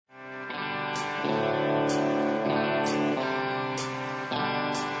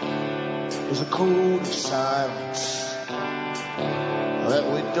There's a code of silence that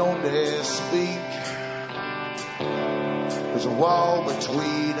we don't dare speak. There's a wall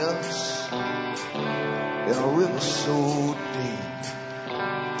between us and a river so deep.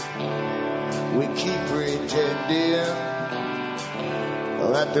 We keep pretending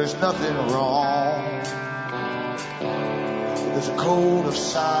that there's nothing wrong. There's a code of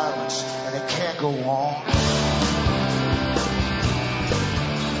silence and it can't go on.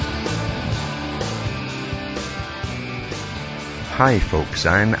 Hi folks,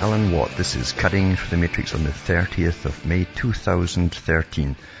 I'm Alan Watt. This is Cutting Through the Matrix on the 30th of May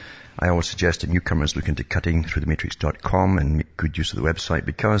 2013. I always suggest that newcomers look into cuttingthroughthematrix.com and make good use of the website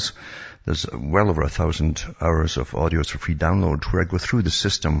because there's well over 1,000 hours of audios for free download where I go through the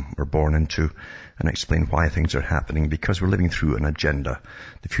system we're born into and explain why things are happening because we're living through an agenda.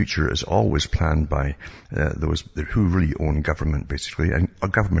 The future is always planned by those who really own government, basically, and our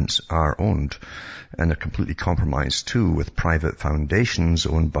governments are owned and they're completely compromised too with private foundations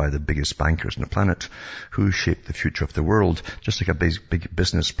owned by the biggest bankers on the planet who shape the future of the world, just like a big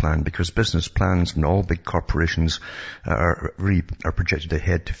business plan, because business plans and all big corporations are projected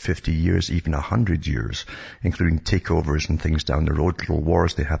ahead to 50 years, even 100 years, including takeovers and things down the road, little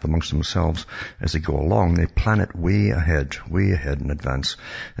wars they have amongst themselves as they go along. They plan it way ahead in advance.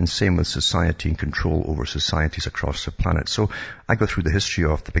 And same with society and control over societies across the planet. So I go through the history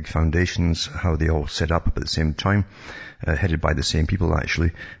of the big foundations, how they all set up at the same time, headed by the same people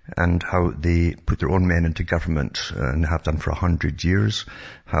actually, and how they put their own men into government and have done for 100 years,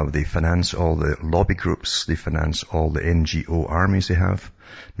 how they finance all the lobby groups, they finance all the NGO armies they have,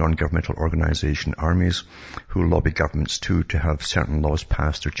 non-governmental organization armies, who lobby governments too to have certain laws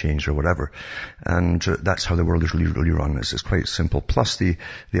passed or changed or whatever. And that's how the world is really run. It's quite simple. Plus they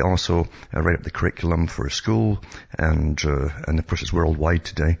also write up the curriculum for school and of course it's worldwide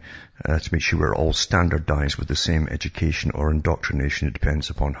today. To make sure we're all standardized with the same education or indoctrination. It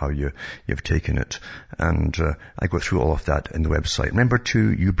depends upon how you've taken it. And I go through all of that in the website. Remember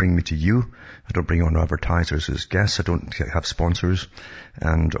too, you bring me to you. I don't bring on advertisers as guests. I don't have sponsors.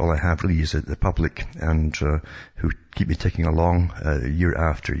 And all I have really is the public and who keep me ticking along year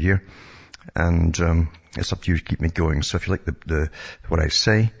after year. And it's up to you to keep me going. So if you like what I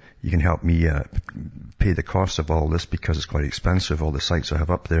say, you can help me pay the cost of all this because it's quite expensive, all the sites I have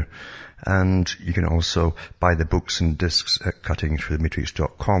up there. And you can also buy the books and discs at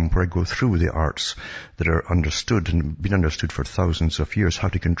cuttingthroughthematrix.com where I go through the arts that are understood and been understood for thousands of years, how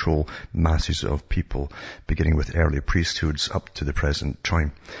to control masses of people, beginning with early priesthoods up to the present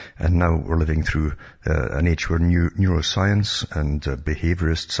time. And now we're living through an age where neuroscience and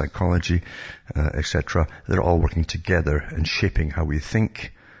behaviorist psychology, etc., they're all working together and shaping how we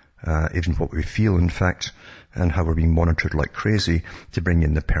think, even what we feel, in fact, and how we're being monitored like crazy to bring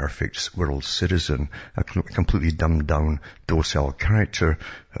in the perfect world citizen, a completely dumbed down, docile character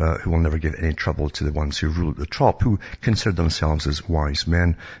who will never give any trouble to the ones who rule at the top, who consider themselves as wise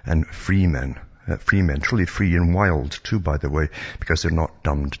men and free men. Free men, truly free and wild too, by the way, because they're not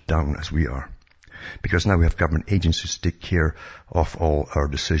dumbed down as we are. Because now we have government agencies to take care of all our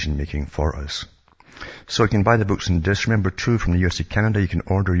decision making for us. So you can buy the books and discs. Remember too, from the US to Canada, you can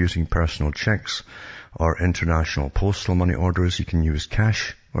order using personal checks or international postal money orders. You can use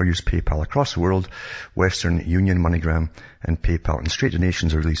cash or use PayPal across the world. Western Union, MoneyGram and PayPal. And straight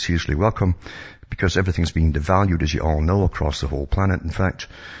donations are really seriously welcome because everything's being devalued, as you all know, across the whole planet. In fact,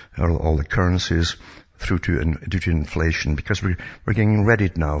 all the currencies due to inflation, because we're getting ready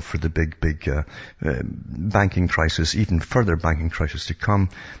now for the big banking crisis, even further banking crisis to come,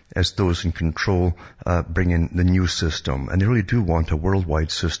 as those in control bring in the new system. And they really do want a worldwide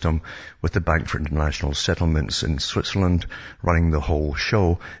system with the Bank for International Settlements in Switzerland running the whole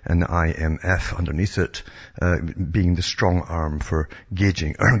show, and the IMF underneath it being the strong arm for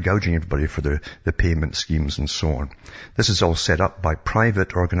gouging everybody for the payment schemes and so on. This is all set up by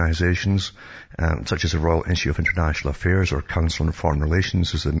private organizations such as the Royal Institute of International Affairs or Council on Foreign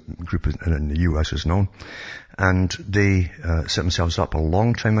Relations, as the group in the US is known. And they set themselves up a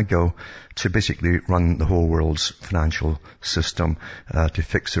long time ago to basically run the whole world's financial system, to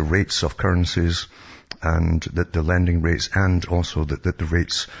fix the rates of currencies and the lending rates, and also the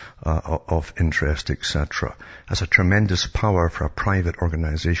rates of interest, etc. That's a tremendous power for a private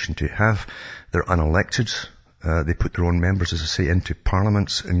organization to have. They're unelected. They put their own members, as I say, into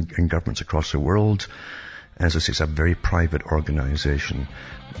parliaments and governments across the world. As I say, it's a very private organization.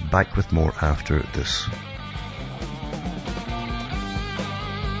 Back with more after this.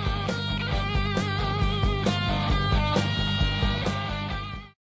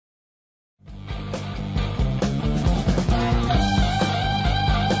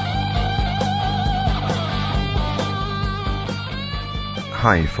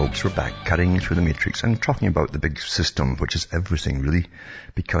 Hi folks, we're back cutting through the matrix and talking about the big system, which is everything really,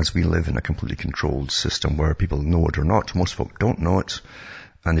 because we live in a completely controlled system where people know it or not. Most folk don't know it,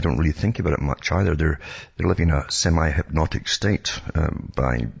 and they don't really think about it much either. They're living in a semi-hypnotic state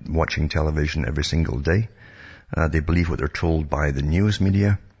by watching television every single day. They believe what they're told by the news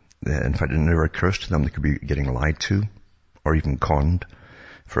media. In fact, it never occurs to them they could be getting lied to or even conned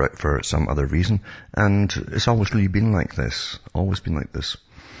for some other reason. And it's always really been like this. Always been like this.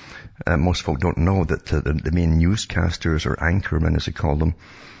 Most folk don't know that the main newscasters, or anchormen as they call them,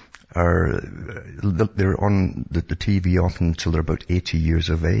 they're on the TV often until they're about 80 years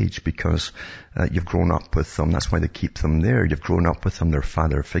of age, because you've grown up with them. That's why they keep them there. You've grown up with them. They're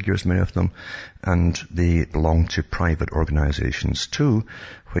father figures, many of them, and they belong to private organizations too,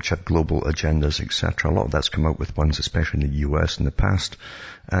 which have global agendas, etc. A lot of that's come out with ones, especially in the US in the past,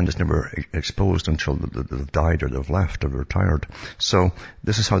 and it's never exposed until they've died or they've left or retired. So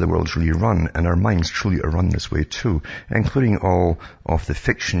this is how the world's really run, and our minds truly are run this way too, including all of the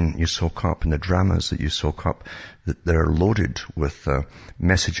fiction you soak up and the dramas that you soak up that are loaded with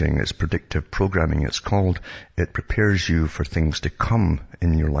messaging. It's predictive programming, it's called. It prepares you for things to come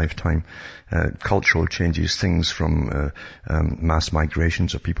in your lifetime. Cultural changes, things from mass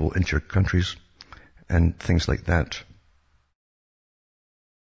migrations of people into your countries and things like that.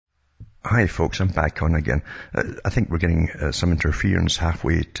 Hi folks, I'm back on again. I think we're getting some interference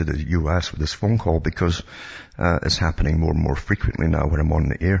halfway to the US with this phone call, because it's happening more and more frequently now when I'm on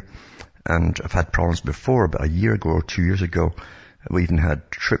the air. And I've had problems before, about a year ago or 2 years ago. We even had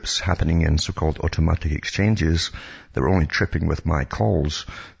trips happening in so-called automatic exchanges that were only tripping with my calls.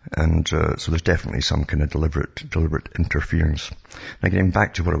 And so there's definitely some kind of deliberate interference. Now getting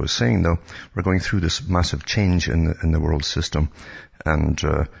back to what I was saying though, we're going through this massive change in the world system, and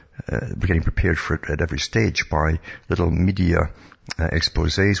we're getting prepared for it at every stage by little media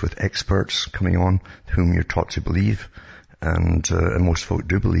exposés with experts coming on whom you're taught to believe, and most folk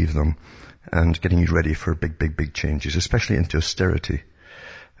do believe them, and getting you ready for big changes, especially into austerity.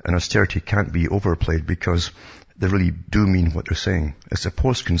 And austerity can't be overplayed, because they really do mean what they're saying. It's a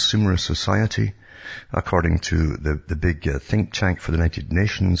post-consumerist society, according to the big think tank for the United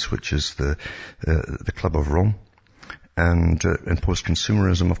Nations, which is the Club of Rome. And in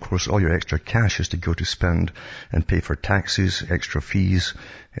post-consumerism, of course, all your extra cash is to go to spend and pay for taxes, extra fees,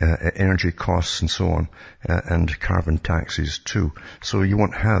 energy costs and so on, and carbon taxes too. So you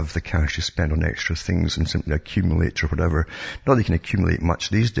won't have the cash to spend on extra things and simply accumulate or whatever. Not that you can accumulate much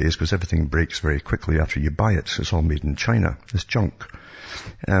these days, because everything breaks very quickly after you buy it. So it's all made in China. It's junk.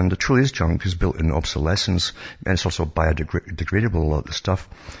 And it truly is junk. It's built in obsolescence, and it's also biodegradable, a lot of the stuff.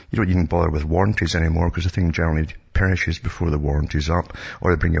 You don't even bother with warranties anymore, because the thing generally perishes before the warranty's up,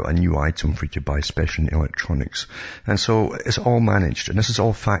 or they bring out a new item for you to buy, especially in electronics. And so it's all managed, and this is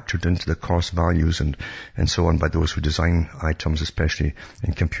all factored into the cost values and so on by those who design items, especially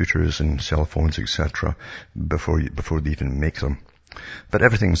in computers and cell phones, etc., before they even make them. But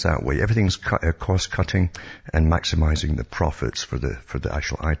everything's that way. Everything's cost cutting and maximizing the profits for the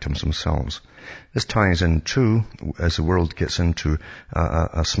actual items themselves. This ties in too, as the world gets into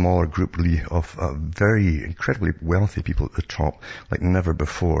a smaller group really of very incredibly wealthy people at the top, like never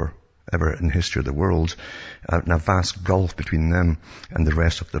before, ever in the history of the world, and a vast gulf between them and the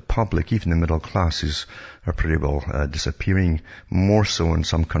rest of the public. Even the middle classes are pretty well disappearing, more so in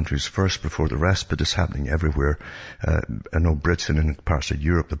some countries first before the rest, but it's happening everywhere. I know Britain and parts of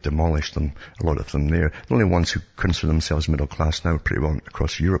Europe have demolished them, a lot of them there. The only ones who consider themselves middle class now pretty well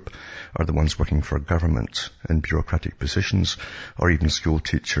across Europe are the ones working for government in bureaucratic positions, or even school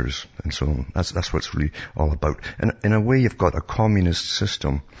teachers and so on. That's what it's really all about. And in a way, you've got a communist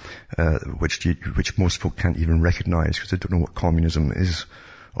system, which most folk can't even recognize, because they don't know what communism is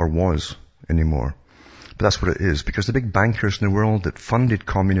or was anymore. But that's what it is, because the big bankers in the world that funded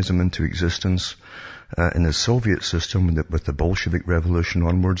communism into existence in the Soviet system with the Bolshevik Revolution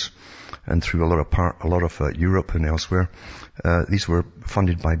onwards, and through a lot of Europe and elsewhere, these were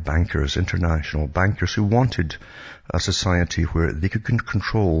funded by bankers, international bankers, who wanted a society where they could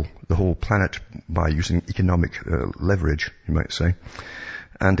control the whole planet by using economic leverage, you might say.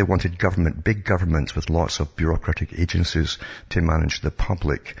 And they wanted big governments with lots of bureaucratic agencies to manage the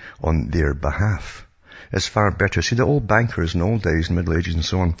public on their behalf. It's far better. See, the old bankers in the old days, in the Middle Ages and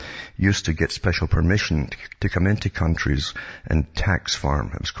so on, used to get special permission to come into countries and tax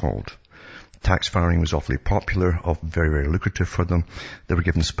farm, it was called. Tax farming was awfully popular, very, very lucrative for them. They were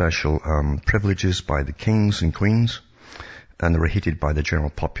given special privileges by the kings and queens, and they were hated by the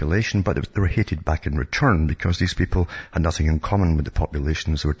general population, but they were hated back in return, because these people had nothing in common with the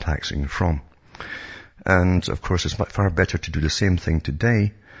populations they were taxing from. And of course, it's far better to do the same thing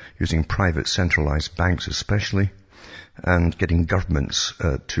today, using private centralized banks especially, and getting governments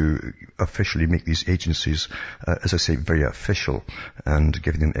to officially make these agencies, as I say, very official, and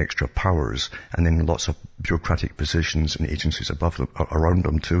giving them extra powers, and then lots of bureaucratic positions and agencies above them, around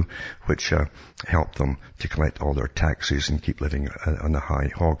them too, which help them to collect all their taxes and keep living on the high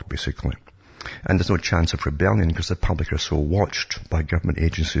hog, basically. And there's no chance of rebellion because the public are so watched by government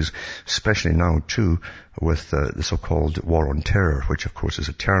agencies, especially now too, with the so-called war on terror, which of course is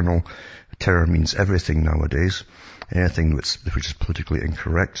eternal. Terror means everything nowadays, anything which is politically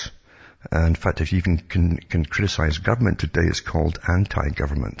incorrect. And in fact, if you even can criticize government today, it's called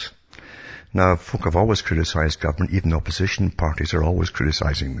anti-government. Now, folk have always criticized government. Even opposition parties are always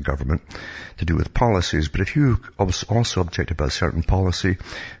criticizing the government to do with policies. But if you also object about a certain policy,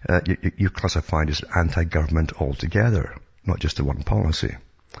 you're classified as anti-government altogether, not just the one policy.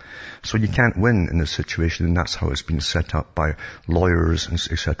 So you can't win in this situation, and that's how it's been set up by lawyers,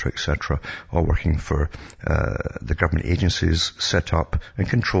 etc., all working for the government agencies set up and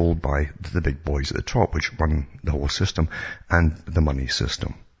controlled by the big boys at the top, which run the whole system, and the money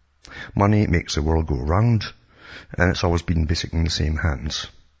system. Money makes the world go round, and it's always been basically in the same hands,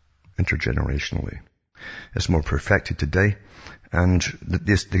 intergenerationally. It's more perfected today, and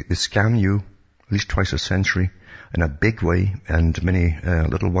they scam you at least twice a century in a big way, and many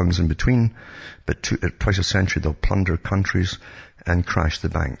little ones in between, but twice a century they'll plunder countries and crash the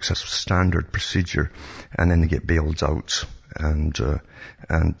banks. That's standard procedure, and then they get bailed out, and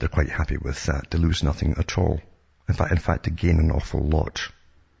they're quite happy with that. They lose nothing at all. In fact, they gain an awful lot.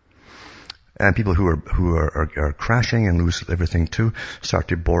 And people who are crashing and lose everything too start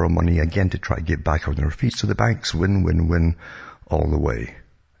to borrow money again to try to get back on their feet. So the banks win all the way.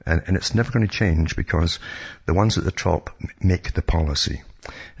 And it's never going to change because the ones at the top make the policy.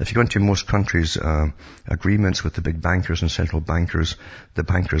 If you go into most countries' agreements with the big bankers and central bankers, the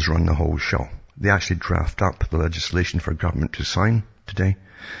bankers run the whole show. They actually draft up the legislation for government to sign today,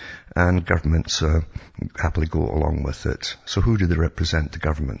 and governments happily go along with it. So who do they represent, the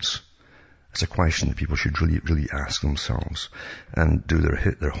governments? It's a question that people should really ask themselves and do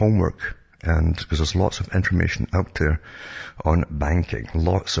their homework. And because there's lots of information out there on banking,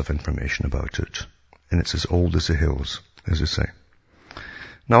 lots of information about it. And it's as old as the hills, as they say.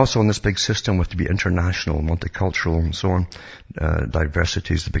 Now also in this big system with to be international, multicultural and so on,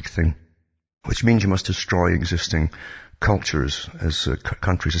 diversity is the big thing, which means you must destroy existing cultures as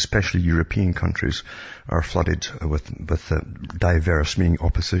countries, especially European countries, are flooded with diverse, meaning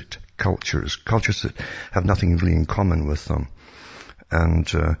opposite cultures that have nothing really in common with them. And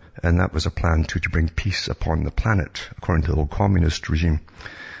that was a plan to bring peace upon the planet, according to the old communist regime.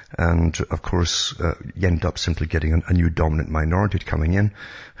 And of course, you end up simply getting a new dominant minority coming in,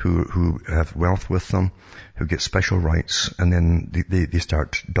 who have wealth with them, who get special rights, and then they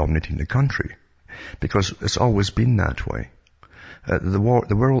start dominating the country. Because it's always been that way. The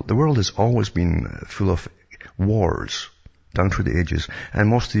world has always been full of wars down through the ages, and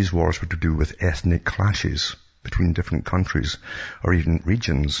most of these wars were to do with ethnic clashes between different countries or even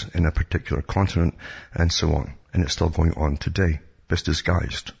regions in a particular continent and so on. And it's still going on today, but it's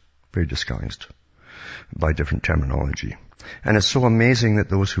disguised, very disguised by different terminology. And it's so amazing that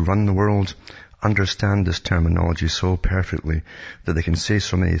those who run the world understand this terminology so perfectly that they can say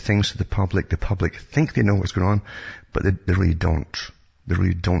so many things to the public. The public think they know what's going on, but they really don't. They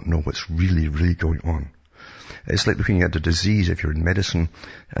really don't know what's really going on. It's like looking at a disease if you're in medicine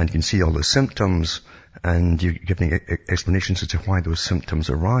and you can see all the symptoms and you're giving explanations as to why those symptoms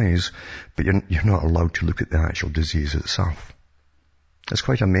arise, but you're not allowed to look at the actual disease itself. It's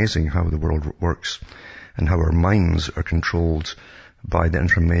quite amazing how the world works and how our minds are controlled by the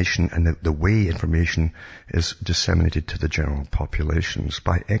information and the way information is disseminated to the general populations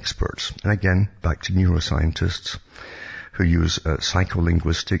by experts. And again, back to neuroscientists who use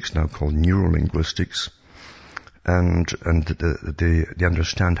psycholinguistics, now called neurolinguistics, and they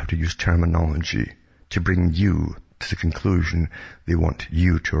understand how to use terminology to bring you to the conclusion they want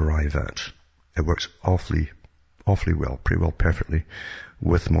you to arrive at. It works awfully well, pretty well, perfectly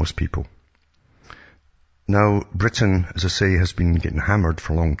with most people. Now, Britain, as I say, has been getting hammered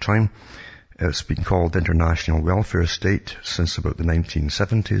for a long time. It's been called the International Welfare State since about the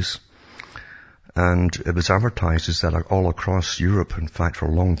 1970s. And it was advertised as that all across Europe, in fact, for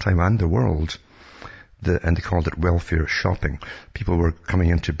a long time, and the world. And they called it welfare shopping. People were coming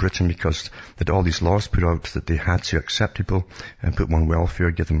into Britain because they'd all these laws put out that they had to accept people and put them on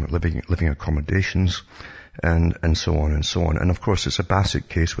welfare, give them living accommodations, and so on and so on. And of course, it's a basket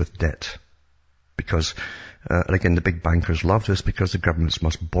case with debt. Because, again, the big bankers love this because the governments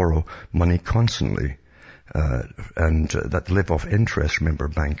must borrow money constantly. and that live off interest, remember,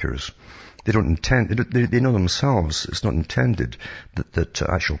 bankers. They don't intend, they know themselves it's not intended that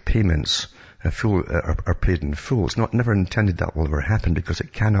actual payments are paid in full. It's never intended that will ever happen, because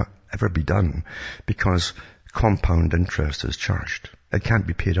it cannot ever be done, because compound interest is charged. It can't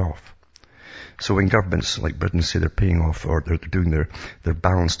be paid off. So when governments like Britain say they're paying off, or they're doing their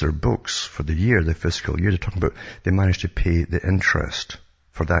balance their books for the year, the fiscal year, they're talking about they managed to pay the interest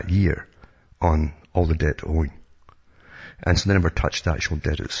for that year on all the debt owing. And so they never touch the actual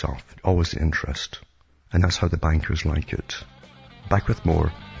debt itself, always the interest. And that's how the bankers like it. Back with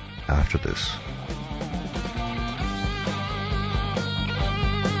more after this.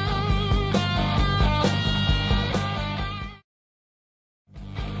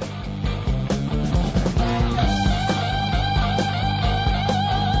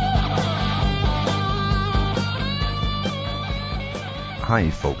 Hi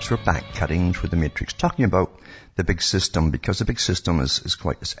folks, we're back cutting through the matrix, talking about the big system, because the big system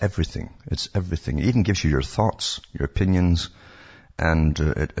is everything. It's everything. It even gives you your thoughts, your opinions, and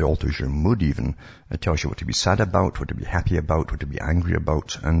it alters your mood even. It tells you what to be sad about, what to be happy about, what to be angry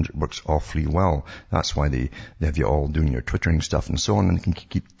about, and it works awfully well. That's why they have you all doing your twittering stuff and so on, and they can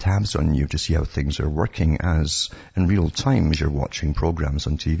keep tabs on you to see how things are working as in real time as you're watching programs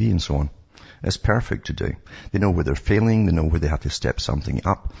on TV and so on. It's perfect today. They know where they're failing, they know where they have to step something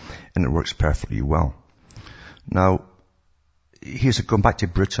up, and it works perfectly well. Now, here's going back to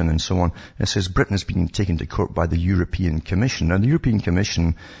Britain and so on. It says Britain has been taken to court by the European Commission. Now, the European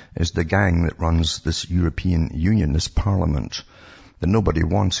Commission is the gang that runs this European Union, this Parliament, that nobody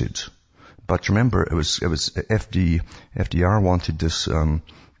wanted. But remember, it was FDR wanted this done,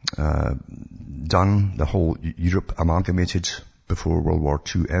 the whole Europe amalgamated before World War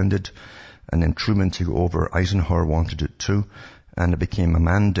II ended. And then Truman took over. Eisenhower wanted it too. And it became a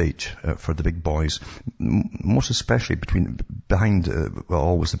mandate for the big boys, most especially behind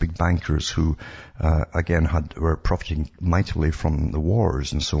always the big bankers who, again, were profiting mightily from the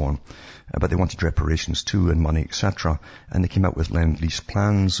wars and so on. But they wanted reparations too, and money, etc. And they came out with Lend-Lease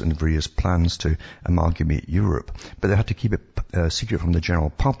plans and various plans to amalgamate Europe. But they had to keep it secret from the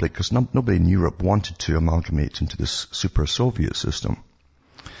general public, because nobody in Europe wanted to amalgamate into this super Soviet system.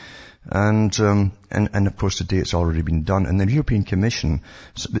 And of course today it's already been done. And the European Commission,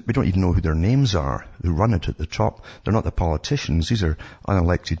 we don't even know who their names are, who run it at the top. They're not the politicians. These are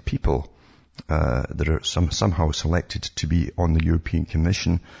unelected people, that are somehow selected to be on the European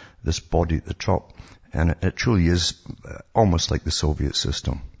Commission, this body at the top. And it truly is almost like the Soviet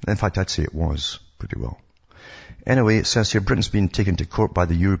system. In fact, I'd say it was pretty well. Anyway, it says here, Britain's been taken to court by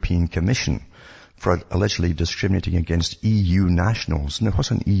the European Commission for allegedly discriminating against EU nationals. Now, what's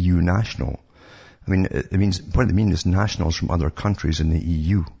an EU national? I mean, what it means is nationals from other countries in the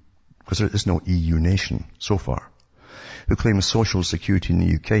EU, because there is no EU nation so far, who claim social security in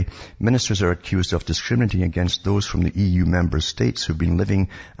the UK. Ministers are accused of discriminating against those from the EU member states who've been living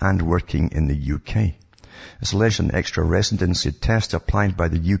and working in the UK. It's alleged an extra residency test applied by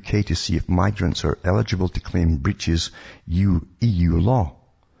the UK to see if migrants are eligible to claim breaches EU law.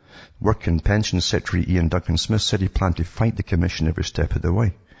 Work and Pensions Secretary Ian Duncan-Smith said he planned to fight the Commission every step of the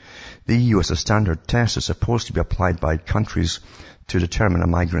way. The EU has a standard test that's supposed to be applied by countries to determine a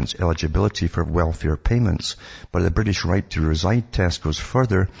migrant's eligibility for welfare payments, but the British Right to Reside test goes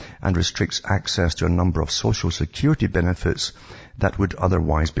further and restricts access to a number of social security benefits that would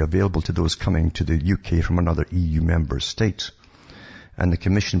otherwise be available to those coming to the UK from another EU member state. And the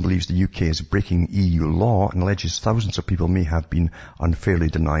Commission believes the UK is breaking EU law and alleges thousands of people may have been unfairly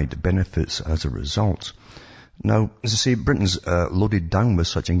denied benefits as a result. Now, as I say, Britain's loaded down with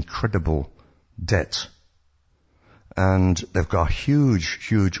such incredible debt. And they've got a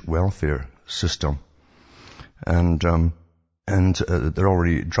huge welfare system. And they're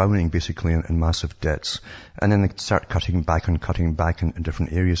already drowning basically in massive debts. And then they start cutting back in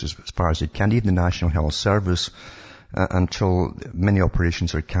different areas as far as they can. Even the National Health Service, until many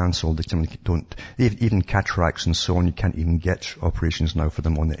operations are cancelled, even cataracts and so on, you can't even get operations now for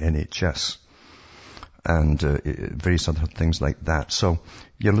them on the NHS. And various other things like that. So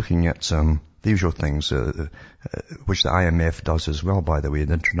you're looking at the usual things, which the IMF does as well, by the way,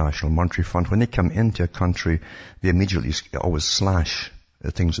 the International Monetary Fund. When they come into a country, they immediately always slash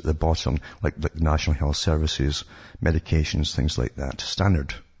things at the bottom, like National Health Services, medications, things like that.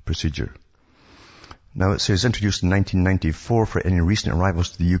 Standard procedure. Now it says introduced in 1994 for any recent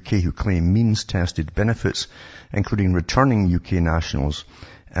arrivals to the UK who claim means-tested benefits, including returning UK nationals.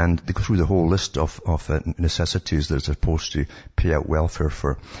 And they go through the whole list of necessities that are supposed to pay out welfare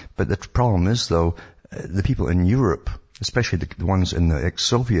for. But the problem is, though, the people in Europe, especially the ones in the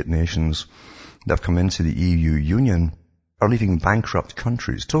ex-Soviet nations that have come into the EU Union, are leaving bankrupt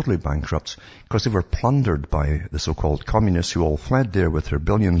countries, totally bankrupt, because they were plundered by the so-called communists who all fled there with their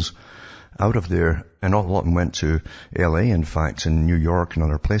billions out of there, and a lot of them went to LA, in fact, and New York and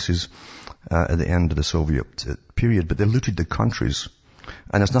other places at the end of the Soviet period. But they looted the countries,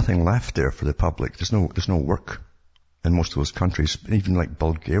 and there's nothing left there for the public. There's no work in most of those countries, even like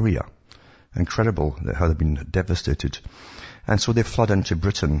Bulgaria. Incredible how they've been devastated. And so they flood into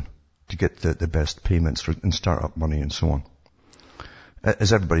Britain to get the best payments and start-up money and so on.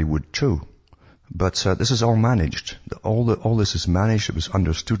 As everybody would too. But this is all managed. All this is managed. It was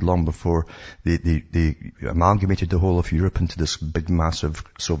understood long before they amalgamated the whole of Europe into this big, massive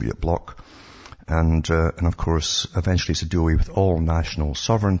Soviet bloc. And of course, eventually it's to do away with all national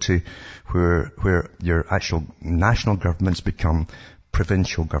sovereignty, where your actual national governments become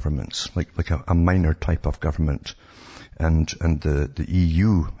provincial governments, like a minor type of government. And the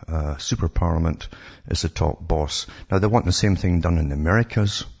EU super parliament is the top boss. Now they want the same thing done in the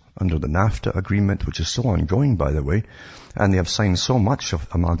Americas under the NAFTA agreement, which is still ongoing, by the way. And they have signed so much of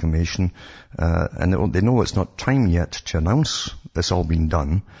amalgamation, and they know it's not time yet to announce this all been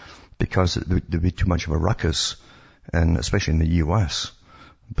done, because there'd be too much of a ruckus, and especially in the US.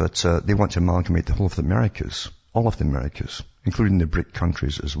 But they want to amalgamate the whole of the Americas, all of the Americas, including the BRIC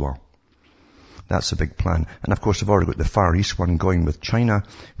countries as well. That's a big plan. And of course, they've already got the Far East one going with China,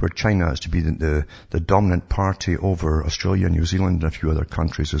 where China is to be the dominant party over Australia, New Zealand, and a few other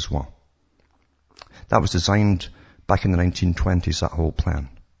countries as well. That was designed back in the 1920s, that whole plan,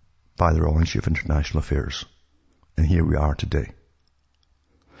 by the Royal Institute of International Affairs. And here we are today.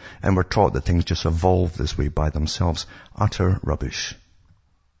 And we're taught that things just evolve this way by themselves. Utter rubbish.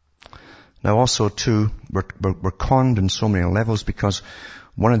 Now also too, we're conned in so many levels, because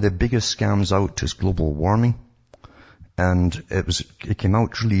one of the biggest scams out is global warming. And it came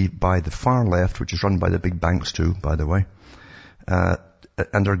out really by the far left, which is run by the big banks too, by the way.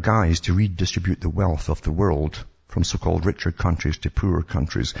 And their guise to redistribute the wealth of the world from so-called richer countries to poorer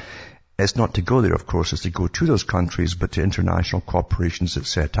countries. It's not to go there, of course, it's to go to those countries, but to international corporations that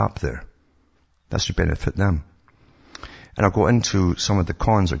set up there. That's to benefit them. And I'll go into some of the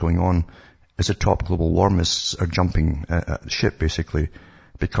cons that are going on as the top global warmists are jumping ship, basically,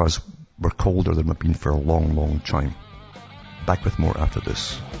 because we're colder than we've been for a long, long time. Back with more after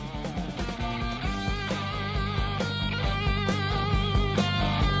this.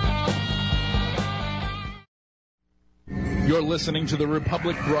 You're listening to the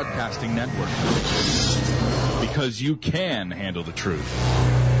Republic Broadcasting Network, because you can handle the truth.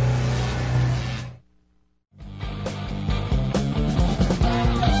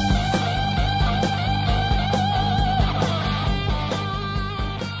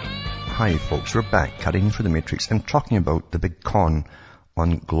 Hi folks, we're back cutting through the matrix and talking about the big con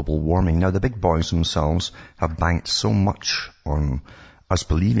on global warming. Now the big boys themselves have banked so much on us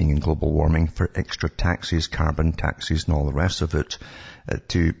believing in global warming for extra taxes, carbon taxes and all the rest of it,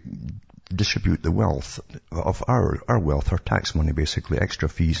 to distribute the wealth of our wealth, our tax money basically, extra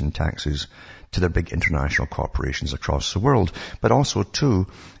fees and taxes to their big international corporations across the world. But also too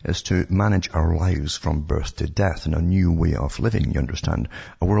is to manage our lives from birth to death in a new way of living, you understand.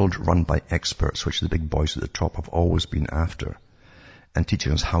 A world run by experts, which the big boys at the top have always been after, and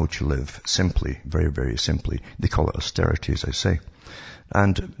teaching us how to live simply, very, very simply. They call it austerity, as I say.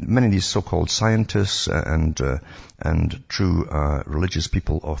 And many of these so-called scientists and true religious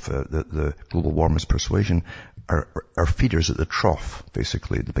people of the global warmist persuasion are feeders at the trough,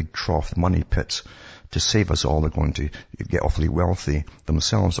 basically, the big trough, the money pit. To save us all, they're going to get awfully wealthy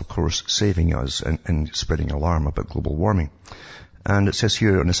themselves, of course, saving us and spreading alarm about global warming. And it says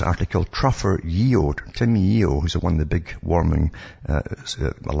here in this article, Truffer Yeo, Tim Yeo, who's one of the big warming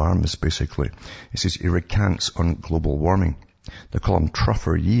alarmists, basically. He says he recants on global warming. They call him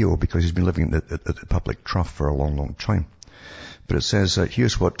Truffer Yeo because he's been living at the public trough for a long, long time. But it says,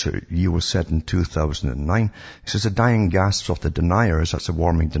 here's what Yeo said in 2009. He says, the dying gasps of the deniers, that's the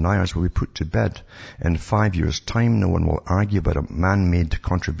warming deniers, will be put to bed. In 5 years' time, no one will argue about a man-made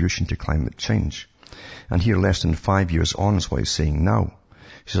contribution to climate change. And here, less than 5 years on, is what he's saying now.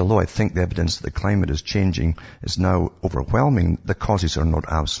 He says, although I think the evidence that the climate is changing is now overwhelming, the causes are not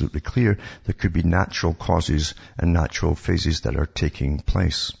absolutely clear. There could be natural causes and natural phases that are taking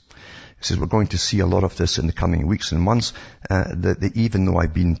place. He says, we're going to see a lot of this in the coming weeks and months. That even though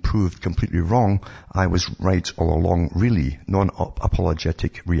I've been proved completely wrong, I was right all along, really.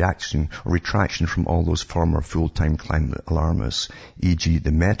 Non-apologetic reaction or retraction from all those former full-time climate alarmists, e.g.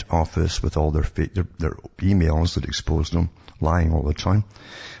 the Met Office with all their emails that exposed them, lying all the time.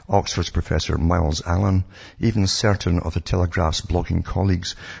 Oxford's Professor Miles Allen, even certain of the Telegraph's blogging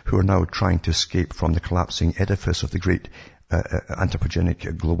colleagues who are now trying to escape from the collapsing edifice of the great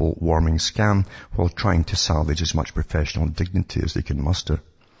anthropogenic global warming scam while trying to salvage as much professional dignity as they can muster.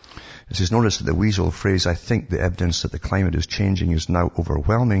 It says, notice that the weasel phrase, I think the evidence that the climate is changing is now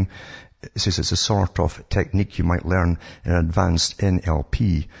overwhelming. It says it's a sort of technique you might learn in an advanced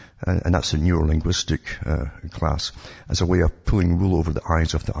NLP, and that's a neurolinguistic class, as a way of pulling wool over the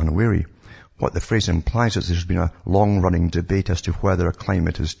eyes of the unwary. What the phrase implies is there's been a long-running debate as to whether a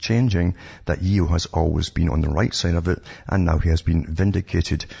climate is changing, that Yeo has always been on the right side of it, and now he has been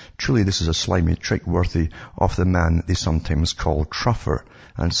vindicated. Truly, this is a slimy trick worthy of the man they sometimes call Truffer,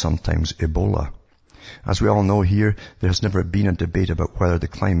 and sometimes Ebola. As we all know here, there has never been a debate about whether the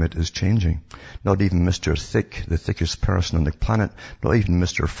climate is changing. Not even Mr. Thick, the thickest person on the planet, not even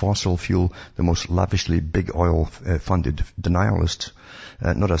Mr. Fossil Fuel, the most lavishly big oil-funded denialist,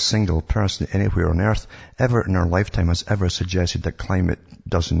 not a single person anywhere on earth ever in our lifetime has ever suggested that climate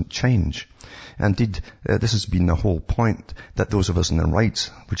doesn't change. Indeed, this has been the whole point that those of us on the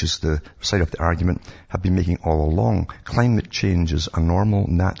right, which is the side of the argument, have been making all along. Climate change is a normal,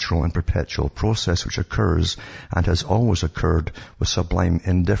 natural and perpetual process which occurs and has always occurred with sublime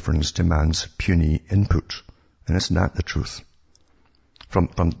indifference to man's puny input. And isn't that the truth? From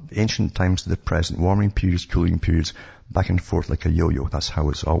ancient times to the present, warming periods, cooling periods, back and forth like a yo-yo. That's how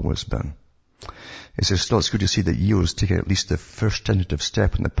it's always been. It says, still, it's good to see that Yeo is taking at least the first tentative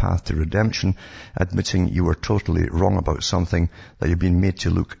step in the path to redemption, admitting you were totally wrong about something, that you've been made to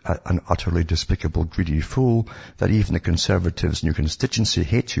look at an utterly despicable, greedy fool, that even the conservatives in your constituency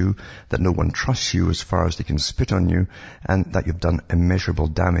hate you, that no one trusts you as far as they can spit on you, and that you've done immeasurable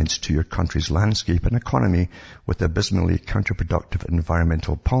damage to your country's landscape and economy with abysmally counterproductive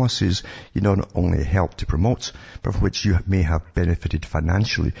environmental policies you not only help to promote, but from which you may have benefited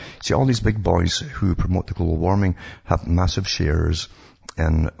financially. See, all these big boys who promote the global warming have massive shares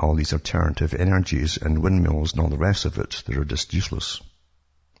in all these alternative energies and windmills and all the rest of it that are just useless.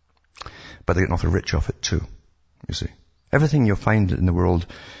 But they get awfully rich off it too, you see. Everything you'll find in the world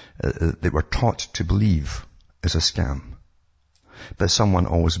that we're taught to believe is a scam. But someone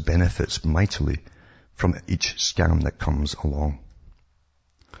always benefits mightily from each scam that comes along.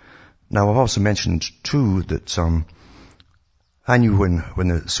 Now, I've also mentioned too that I knew when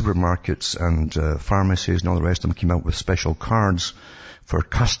the supermarkets and pharmacies and all the rest of them came out with special cards for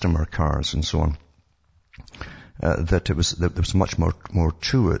customer cards and so on, that there was much more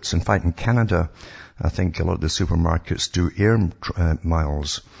to it. In fact, in Canada, I think a lot of the supermarkets do air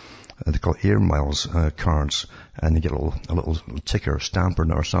miles. They call it air miles cards, and you get a little ticker,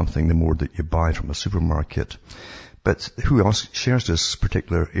 stamper or something the more that you buy from a supermarket. But who else shares this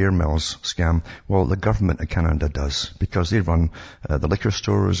particular air miles scam? Well, the government of Canada does, because they run the liquor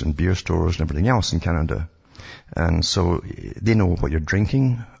stores and beer stores and everything else in Canada. And so they know what you're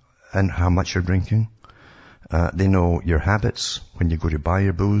drinking and how much you're drinking. They know your habits when you go to buy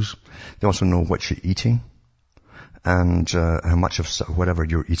your booze. They also know what you're eating and how much of whatever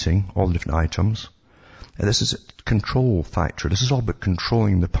you're eating, all the different items. And this is a control factor. This is all about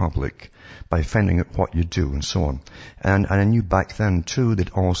controlling the public by finding out what you do and so on. And I knew back then too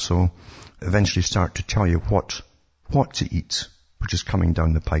that also eventually start to tell you what to eat, which is coming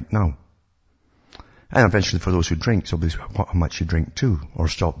down the pike now. And eventually for those who drink, so how much you drink too, or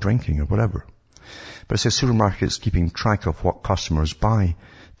stop drinking or whatever. But it says supermarkets keeping track of what customers buy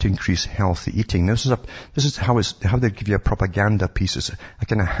to increase healthy eating. This is how they give you a propaganda piece. It's a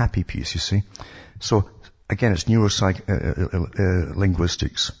kind of happy piece, you see. So again, it's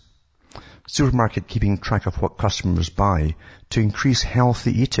linguistics. Supermarket keeping track of what customers buy to increase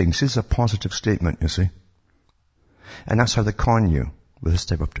healthy eating. This is a positive statement, you see. And that's how they con you with this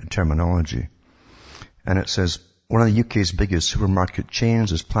type of terminology. And it says, one of the UK's biggest supermarket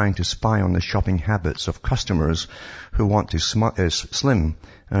chains is planning to spy on the shopping habits of customers who want to slim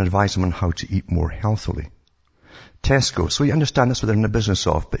and advise them on how to eat more healthily. Tesco. So you understand that's what they're in the business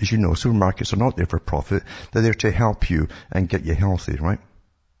of, but as you know, supermarkets are not there for profit. They're there to help you and get you healthy, right?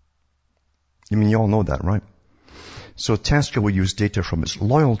 I mean, you all know that, right? So Tesco will use data from its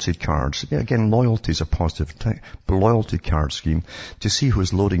loyalty cards. Again, loyalty is a positive loyalty card scheme to see who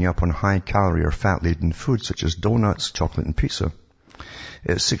is loading up on high-calorie or fat-laden foods such as donuts, chocolate and pizza.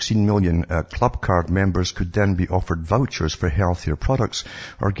 16 million Club Card members could then be offered vouchers for healthier products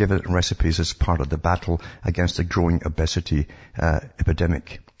or given recipes as part of the battle against the growing obesity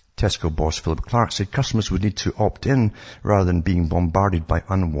epidemic. Tesco boss Philip Clark said customers would need to opt in rather than being bombarded by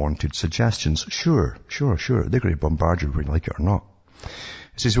unwanted suggestions. Sure. They're going to bombard you whether you like it or not.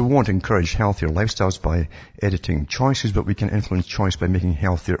 He says we won't encourage healthier lifestyles by editing choices, but we can influence choice by making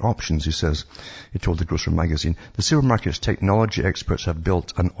healthier options, he says. He told the Grocer magazine. The supermarket's technology experts have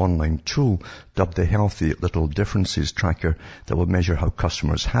built an online tool dubbed the Healthy Little Differences Tracker that will measure how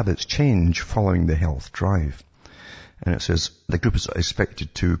customers' habits change following the health drive. And it says the group is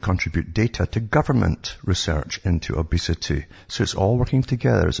expected to contribute data to government research into obesity. So it's all working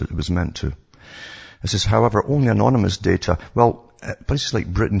together as it was meant to. It says, however, only anonymous data. Well, places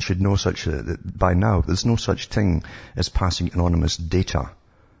like Britain should know by now. There's no such thing as passing anonymous data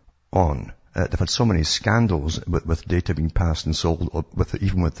on. They've had so many scandals with data being passed and sold,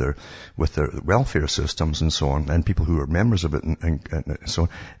 even with their welfare systems and so on, and people who are members of it and so on.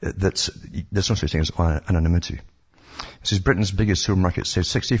 There's no such thing as anonymity. It says Britain's biggest supermarket says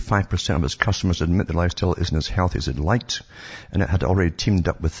 65% of its customers admit their lifestyle isn't as healthy as they'd liked, and it had already teamed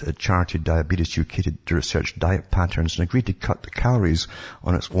up with a charity Diabetes UK to research diet patterns and agreed to cut the calories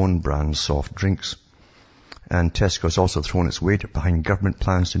on its own brand soft drinks. And Tesco has also thrown its weight behind government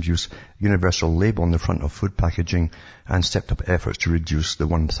plans to introduce universal label on the front of food packaging and stepped up efforts to reduce the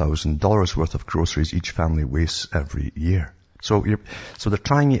 $1,000 worth of groceries each family wastes every year. So they're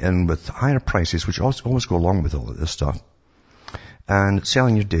trying it in with higher prices, which always go along with all of this stuff, and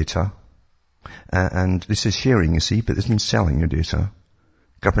selling your data. And this is sharing, you see, but this means selling your data.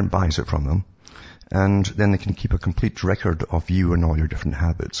 Government buys it from them. And then they can keep a complete record of you and all your different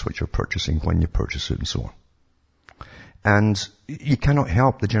habits, what you're purchasing, when you purchase it, and so on. And you cannot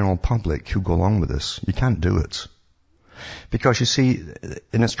help the general public who go along with this. You can't do it. Because you see,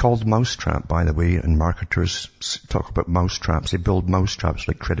 and it's called mousetrap, by the way, and marketers talk about mousetraps. They build mousetraps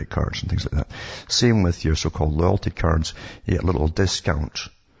like credit cards and things like that. Same with your so-called loyalty cards. You get a little discount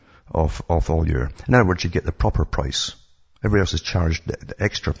of all your, in other words, you get the proper price. Everybody else is charged the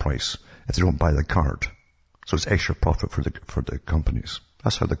extra price if they don't buy the card. So it's extra profit for the companies.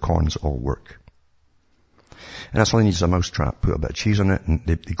 That's how the cons all work. And that's all you need is a mousetrap. Put a bit of cheese on it and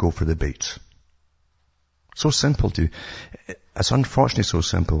they go for the bait. So simple it's unfortunately so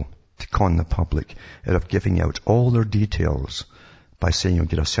simple to con the public out of giving out all their details by saying you'll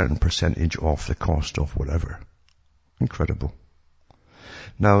get a certain percentage off the cost of whatever. Incredible.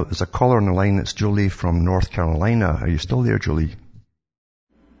 Now, there's a caller on the line. It's Julie from North Carolina. Are you still there, Julie?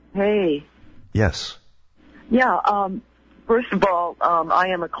 Hey. Yes. Yeah, first of all, I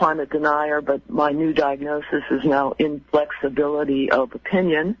am a climate denier, but my new diagnosis is now inflexibility of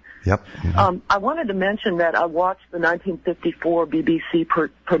opinion. Yep. Mm-hmm. I wanted to mention that I watched the 1954 BBC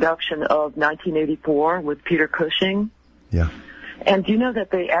production of 1984 with Peter Cushing. Yeah. And do you know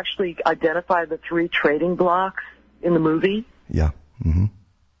that they actually identify the 3 trading blocks in the movie? Yeah. Mm-hmm.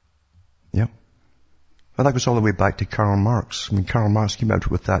 Yeah. Well, that goes all the way back to Karl Marx. I mean, Karl Marx came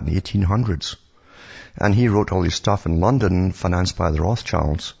out with that in the 1800s. And he wrote all his stuff in London, financed by the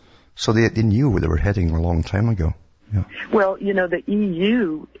Rothschilds. So they knew where they were heading a long time ago. Yeah. Well, you know, the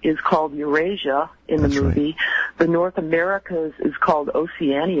EU is called Eurasia in the movie. Right. The North Americas is called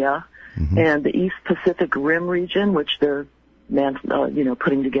Oceania. Mm-hmm. And the East Pacific Rim region, which they're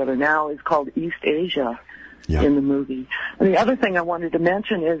putting together now, is called East Asia in the movie. And the other thing I wanted to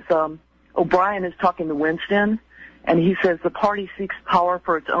mention is O'Brien is talking to Winston, and he says the party seeks power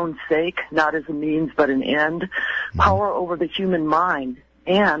for its own sake, not as a means but an end, power over the human mind,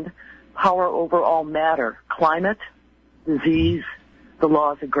 and power over all matter, climate, disease, the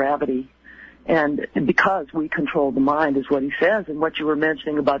laws of gravity. And because we control the mind is what he says. And what you were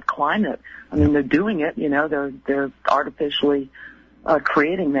mentioning about climate, I mean, they're doing it, they're artificially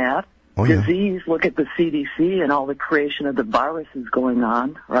creating that. Oh, disease, look at the CDC and all the creation of the viruses going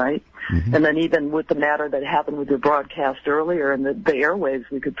on, right? Mm-hmm. And then even with the matter that happened with your broadcast earlier and the airwaves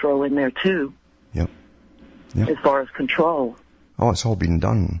we could throw in there too. Yep. As far as control. Oh, it's all been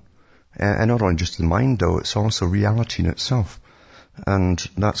done. And not only just the mind though, it's also reality in itself. And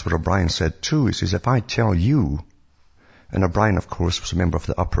that's what O'Brien said too. He says, if I tell you, and O'Brien of course was a member of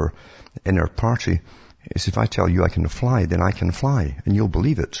the upper inner party, he says, if I tell you I can fly, then I can fly, and you'll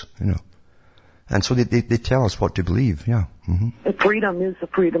believe it, And so they tell us what to believe, yeah. Mm-hmm. Freedom is the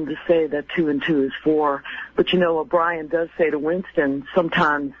freedom to say that 2 and 2 is 4. But O'Brien does say to Winston,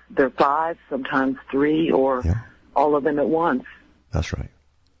 sometimes they're 5, sometimes 3, or all of them at once. That's right.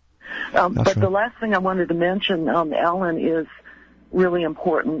 The last thing I wanted to mention, Ellen, is really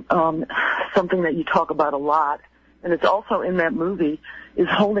important, something that you talk about a lot, and it's also in that movie, is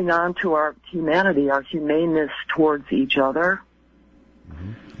holding on to our humanity, our humaneness towards each other,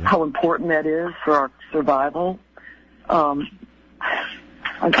 how important that is for our survival.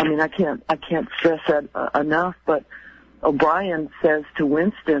 I mean, I can't stress that enough, but O'Brien says to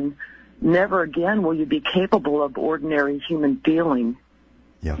Winston, never again will you be capable of ordinary human feeling.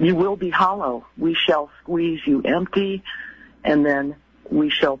 Yeah. You will be hollow. We shall squeeze you empty, and then we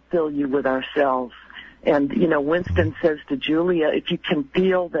shall fill you with ourselves. And, you know, Winston says to Julia, if you can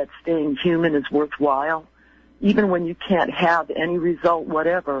feel that staying human is worthwhile, even when you can't have any result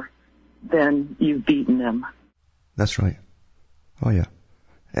whatever, then you've beaten them. That's right. Oh, yeah.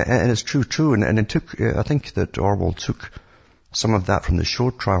 And it's true. And it took, I think that Orwell took some of that from the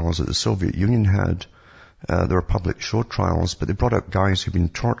show trials that the Soviet Union had. There were public show trials, but they brought out guys who've been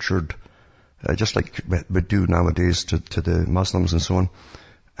tortured, just like we do nowadays to the Muslims and so on.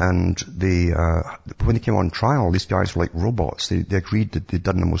 And when they came on trial, these guys were like robots. They agreed that they'd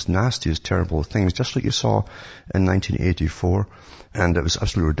done the most nastiest, terrible things, just like you saw in 1984. And it was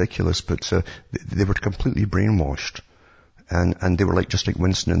absolutely ridiculous, but they were completely brainwashed. And they were like, just like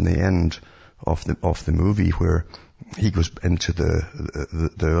Winston in the end of the movie, where he goes into the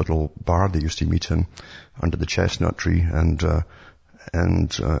little bar they used to meet in under the chestnut tree, and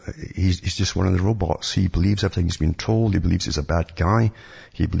he's just one of the robots. He believes everything he's been told. He believes he's a bad guy.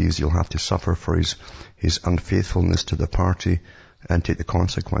 He believes he'll have to suffer for his unfaithfulness to the party and take the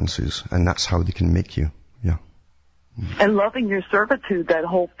consequences. And that's how they can make you. Yeah. And loving your servitude, that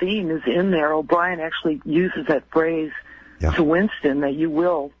whole theme is in there. O'Brien actually uses that phrase to Winston, that you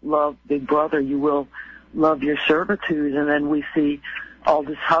will love Big Brother, you will love your servitude. And then we see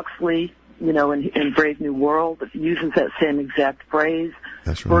Aldous Huxley, you know, in Brave New World, uses that same exact phrase.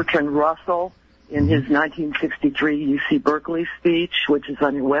 That's right. Bertrand Russell, in his 1963 UC Berkeley speech, which is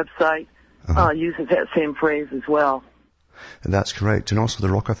on your website, uses that same phrase as well. And that's correct. And also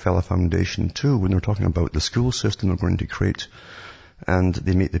the Rockefeller Foundation, too, when they're talking about the school system they're going to create, and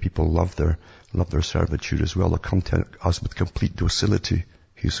they make the people love their servitude as well. They'll come to us with complete docility,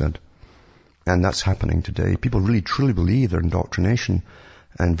 he said. And that's happening today. People really, truly believe their indoctrination,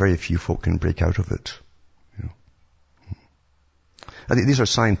 and very few folk can break out of it. You know. I think these are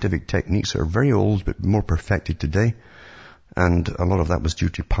scientific techniques that are very old, but more perfected today. And a lot of that was due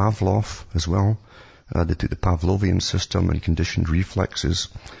to Pavlov as well. They took the Pavlovian system and conditioned reflexes.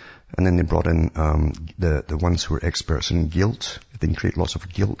 And then they brought in the ones who were experts in guilt. They can create lots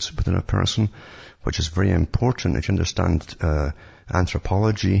of guilt within a person, which is very important. If you understand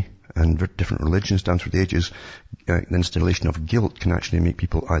anthropology and different religions down through the ages, the installation of guilt can actually make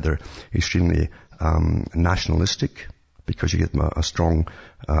people either extremely nationalistic, because you get a strong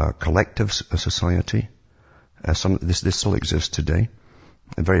collective society. This still exists today,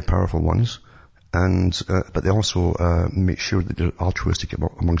 and very powerful ones. But they also make sure that they're altruistic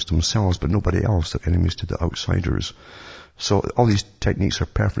amongst themselves, but nobody else. They're enemies to the outsiders. So all these techniques are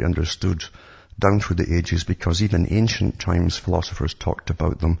perfectly understood down through the ages, because even in ancient times philosophers talked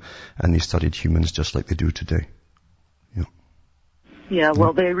about them, and they studied humans just like they do today. Yeah,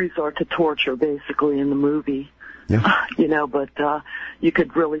 well, they resort to torture basically in the movie. Yeah. You know, but you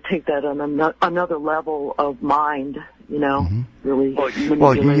could really take that on another level of mind, you know, really manipulate.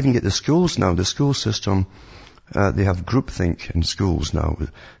 Well, you even get the schools now. The school system, they have groupthink in schools now.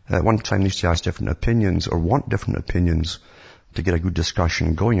 One time they used to ask different opinions or want different opinions to get a good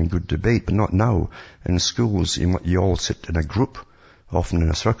discussion going and good debate, but not now. In schools, you all sit in a group, often in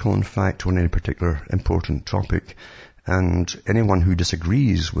a circle, in fact, on any particular important topic. And anyone who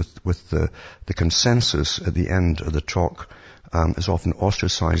disagrees with the consensus at the end of the talk is often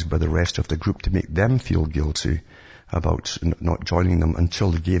ostracized by the rest of the group to make them feel guilty about not joining them until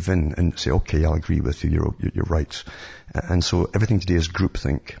they give in and say, okay, I'll agree with you, you're right. And so everything today is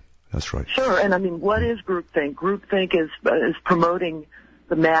groupthink. That's right. Sure, and I mean, what is groupthink? Groupthink is promoting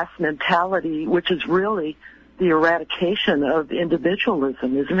the mass mentality, which is really the eradication of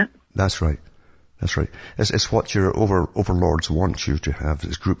individualism, isn't it? That's right. That's right. It's what your overlords want you to have,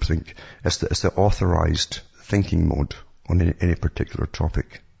 is groupthink. It's the authorized thinking mode on any particular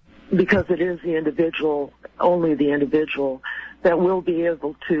topic. Because it is the individual, only the individual, that will be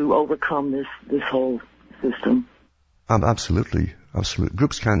able to overcome this whole system. Absolutely. Absolutely.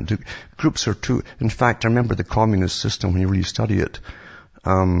 Groups are too, in fact, I remember the communist system, when you really study it,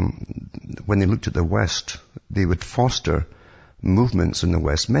 when they looked at the West, they would foster movements in the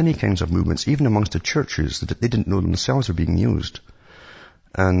West, many kinds of movements, even amongst the churches, that they didn't know themselves were being used.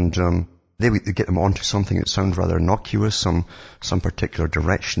 And They get them onto something that sounds rather innocuous, some particular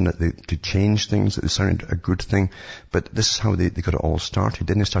direction to change things that sounded a good thing. But this is how they got it all started.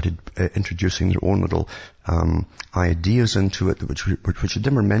 Then they started introducing their own little ideas into it, which had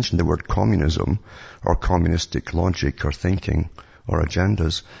never mentioned the word communism or communistic logic or thinking or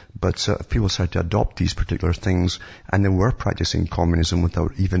agendas. But people started to adopt these particular things, and they were practicing communism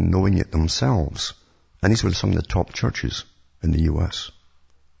without even knowing it themselves. And these were some of the top churches in the U.S.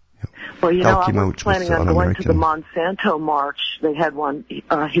 Well, I was planning on going to the Monsanto March. They had one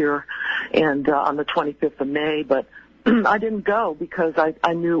here, and on the 25th of May, but I didn't go because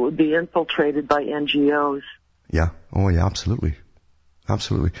I knew it would be infiltrated by NGOs. Yeah. Oh, yeah, absolutely.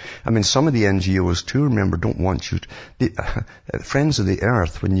 Absolutely. I mean, some of the NGOs too, remember, don't want you to... Friends of the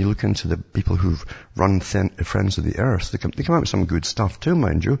Earth, when you look into the people who've run Friends of the Earth, they come out with some good stuff too,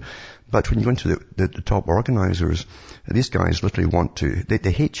 mind you. But when you go into the top organizers, these guys literally want to...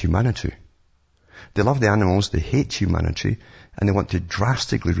 They hate humanity. They love the animals, they hate humanity, and they want to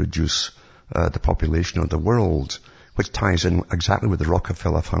drastically reduce the population of the world, which ties in exactly with the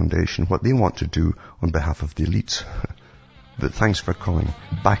Rockefeller Foundation, what they want to do on behalf of the elites. But thanks for calling.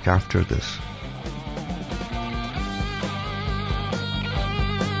 Back after this.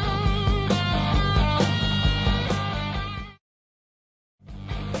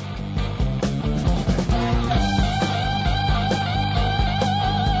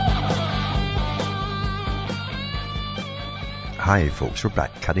 Hi folks, we're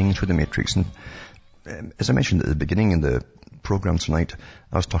back cutting through the matrix, and as I mentioned at the beginning of the program tonight,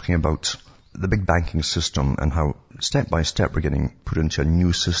 I was talking about the big banking system and how step by step we're getting put into a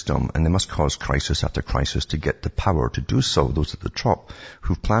new system, and they must cause crisis after crisis to get the power to do so, those at the top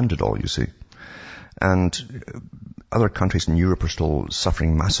who've planned it all, you see. And other countries in Europe are still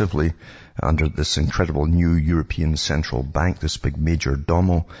suffering massively under this incredible new European Central Bank, this big major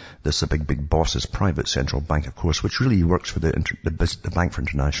domo, this big boss, this private central bank, of course, which really works for the Bank for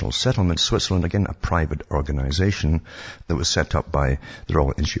International Settlements, Switzerland, again, a private organization that was set up by the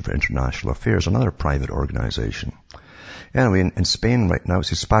Royal Institute for International Affairs, another private organization. Anyway, in Spain right now,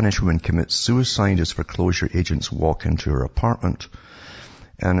 it's a Spanish woman commits suicide as foreclosure agents walk into her apartment.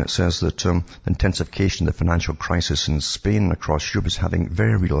 And it says that the intensification of the financial crisis in Spain and across Europe is having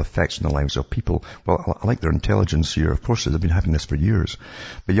very real effects on the lives of people. Well, I like their intelligence here. Of course, they've been having this for years.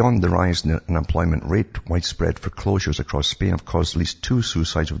 Beyond the rise in the unemployment rate, widespread foreclosures across Spain have caused at least 2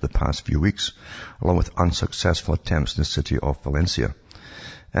 suicides over the past few weeks, along with unsuccessful attempts in the city of Valencia.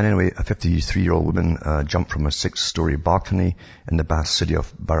 And anyway, a 53-year-old woman jumped from a 6-story balcony in the Basque city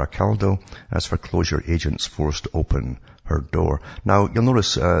of Baracaldo as foreclosure agents forced to open her door. Now, you'll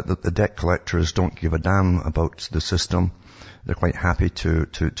notice that the debt collectors don't give a damn about the system. They're quite happy to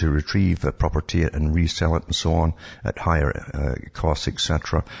retrieve property and resell it and so on at higher costs,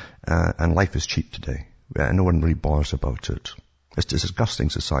 etc. And life is cheap today. No one really bothers about it. It's a disgusting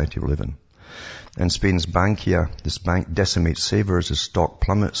society we live in. In Spain's Bankia, this bank decimates savers as stock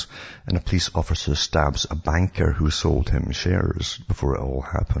plummets, and a police officer stabs a banker who sold him shares before it all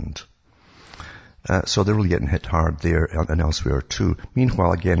happened. So they're really getting hit hard there and elsewhere too.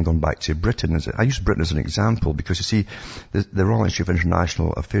 Meanwhile, again, going back to Britain, I use Britain as an example because, you see, the Royal Institute of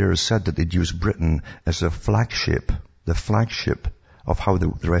International Affairs said that they'd use Britain as the flagship of how the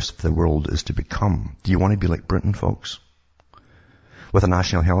rest of the world is to become. Do you want to be like Britain, folks? With a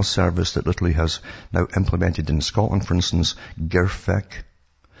National Health Service that literally has now implemented in Scotland, for instance, GIRFEC,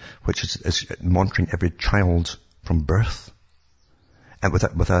 which is monitoring every child from birth. And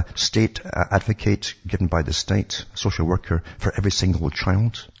with a state advocate given by the state, social worker, for every single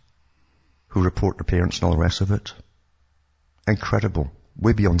child who report their parents and all the rest of it. Incredible.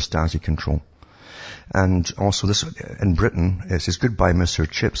 Way beyond Stasi control. And also this, in Britain, it says, goodbye Mr.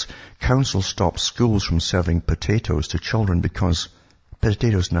 Chips. Council stops schools from serving potatoes to children because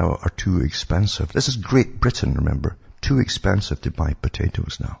potatoes now are too expensive. This is Great Britain, remember. Too expensive to buy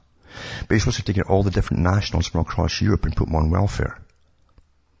potatoes now. But you're supposed to take all the different nationals from across Europe and put them on welfare.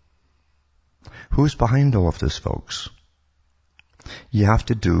 Who's behind all of this, folks? You have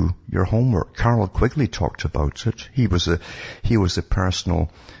to do your homework. Carroll Quigley talked about it. He was a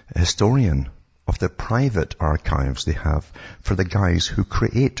personal historian of the private archives they have for the guys who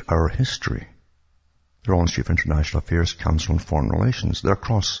create our history. The Royal Institute for International Affairs, Council on Foreign Relations. They're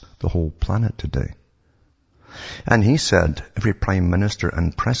across the whole planet today. And he said every prime minister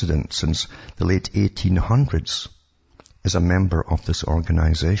and president since the late 1800s is a member of this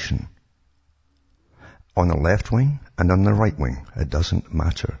organization. On the left wing and on the right wing, it doesn't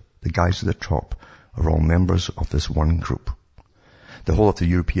matter. The guys at the top are all members of this one group. The whole of the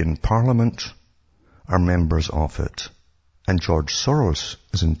European Parliament are members of it. And George Soros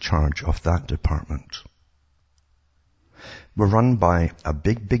is in charge of that department. We're run by a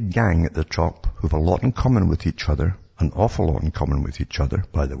big, big gang at the top who have a lot in common with each other, an awful lot in common with each other,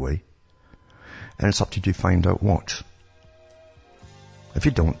 by the way. And it's up to you to find out what. If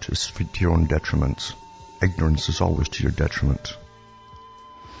you don't, it's to your own detriment. Ignorance is always to your detriment.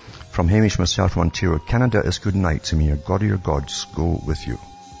 From Hamish, myself from Ontario, Canada, is good night to me. Your God or your gods go with you.